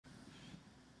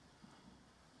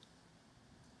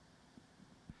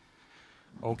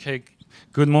Okay,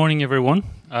 good morning, everyone.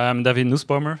 I'm David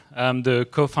Nusbaumer. I'm the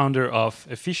co-founder of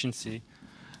e-fishency,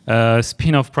 a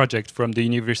spin-off project from the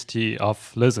University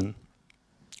of Lausanne.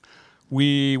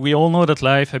 We all know that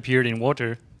life appeared in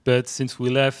water, but since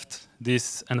we left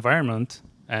this environment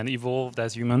and evolved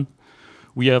as human,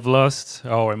 we have lost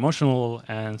our emotional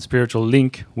and spiritual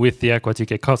link with the aquatic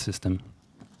ecosystem.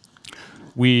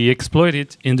 We exploit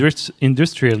it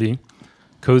industrially,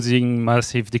 causing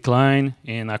massive decline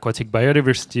in aquatic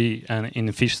biodiversity and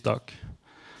in fish stock.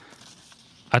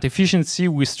 At e-fishency,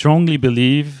 we strongly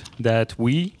believe that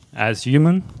we, as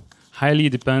humans, highly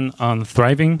depend on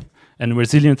thriving and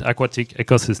resilient aquatic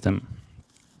ecosystem.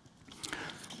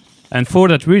 And for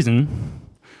that reason,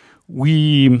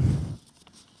 we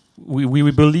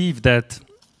believe that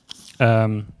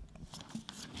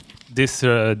this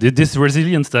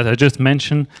resilience that I just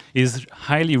mentioned is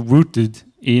highly rooted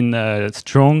in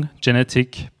strong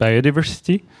genetic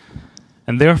biodiversity,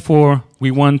 and therefore we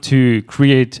want to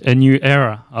create a new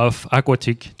era of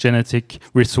aquatic genetic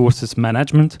resources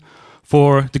management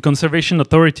for the conservation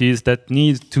authorities that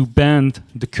need to bend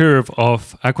the curve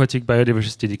of aquatic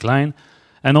biodiversity decline,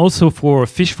 and also for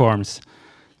fish farms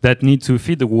that need to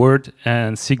feed the world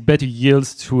and seek better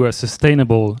yields through a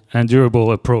sustainable and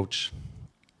durable approach.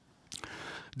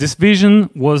 This vision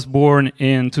was born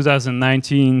in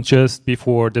 2019, just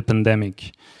before the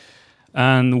pandemic.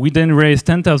 And we then raised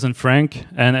 10,000 francs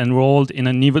and enrolled in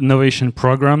an innovation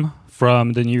program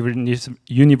from the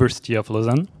University of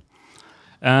Lausanne.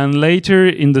 And later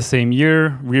in the same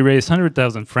year, we raised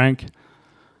 100,000 francs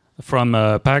from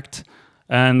Pact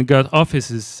and got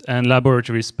offices and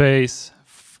laboratory space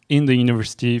in the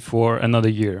university for another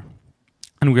year.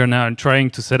 And we are now trying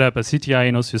to set up a CTI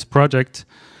Innovate project.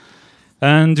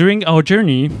 And during our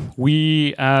journey,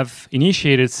 we have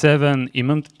initiated 7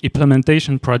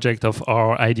 implementation projects of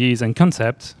our ideas and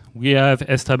concepts. We have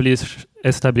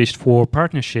established 4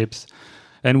 partnerships,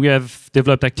 and we have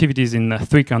developed activities in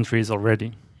 3 countries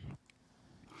already.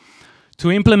 To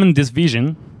implement this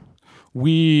vision,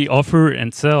 we offer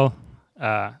and sell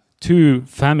 2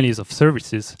 families of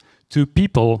services to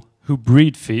people who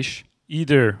breed fish,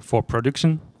 either for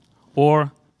production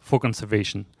or for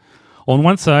conservation. On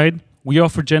one side, we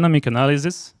offer genomic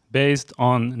analysis based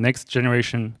on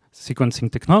next-generation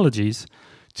sequencing technologies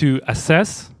to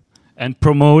assess and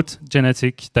promote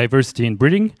genetic diversity in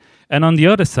breeding. And on the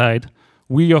other side,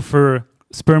 we offer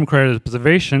sperm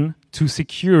cryopreservation to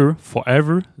secure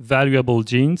forever valuable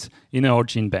genes in our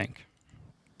gene bank.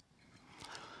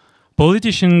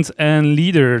 Politicians and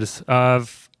leaders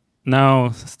have now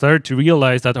started to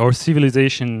realize that our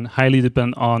civilization highly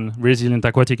depends on resilient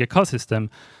aquatic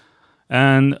ecosystem.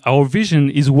 And our vision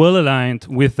is well aligned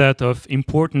with that of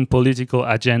important political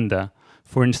agenda.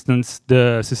 For instance,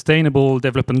 the Sustainable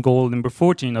Development Goal number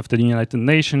 14 of the United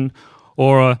Nations,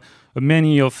 or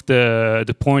many of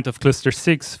the point of Cluster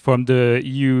 6 from the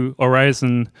EU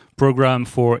Horizon program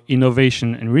for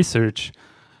innovation and research.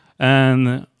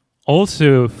 And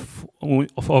also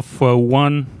with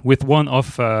one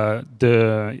of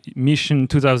the Mission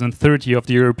 2030 of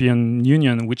the European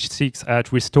Union, which seeks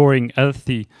at restoring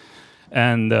healthy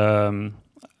and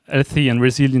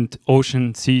resilient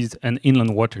ocean, seas, and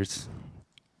inland waters.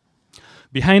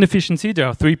 Behind e-fishency, there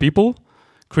are 3 people.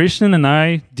 Christian and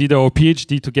I did our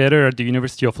PhD together at the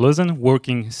University of Lausanne,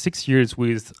 working 6 years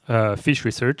with fish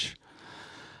research.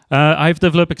 I've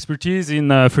developed expertise in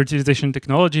fertilization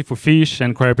technology for fish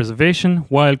and cryopreservation,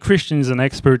 while Christian is an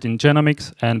expert in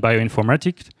genomics and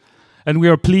bioinformatics. And we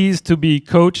are pleased to be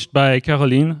coached by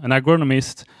Caroline, an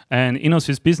agronomist and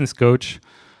Innovate business coach,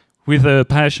 with a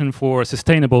passion for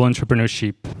sustainable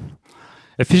entrepreneurship.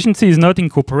 e-fishency is not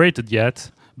incorporated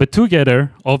yet, but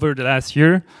together, over the last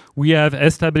year, we have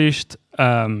established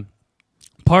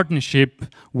partnership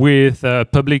with a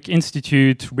public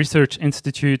institute, research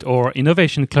institute, or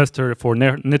innovation cluster for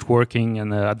networking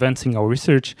and advancing our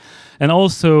research. And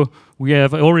also, we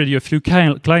have already a few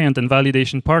client and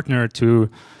validation partner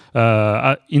to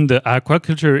in the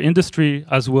aquaculture industry,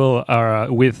 as well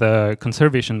with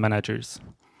conservation managers.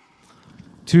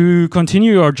 To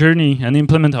continue our journey and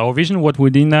implement our vision, what we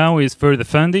do now is further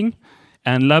funding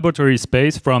and laboratory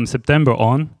space from September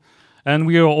on. And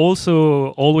we are also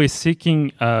always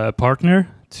seeking a partner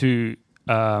to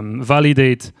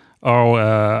validate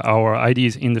our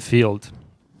ideas in the field.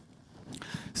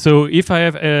 So if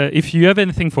you have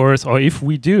anything for us, or if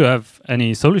we do have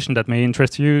any solution that may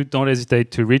interest you, don't hesitate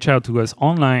to reach out to us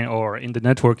online or in the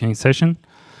networking session.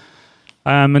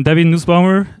 I'm David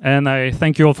Nusbaumer, and I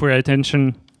thank you all for your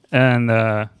attention and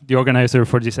the organizer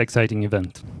for this exciting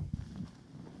event.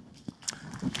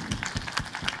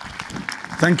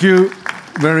 Thank you.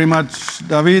 very much,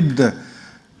 David.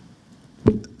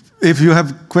 If you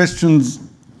have questions,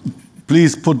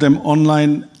 please put them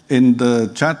online in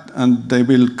the chat and they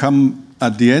will come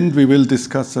at the end. We will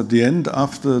discuss at the end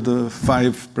after the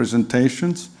 5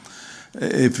 presentations.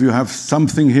 If you have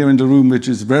something here in the room which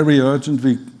is very urgent,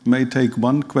 we may take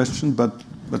one question, but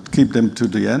keep them to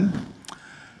the end.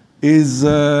 Is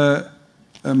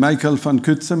Michael van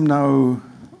Kutsem now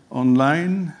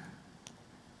online?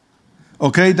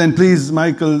 Okay, then please,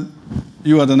 Michael,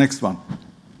 you are the next one.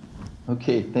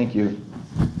 Okay, thank you.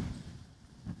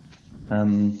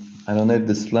 I don't know if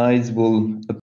the slides will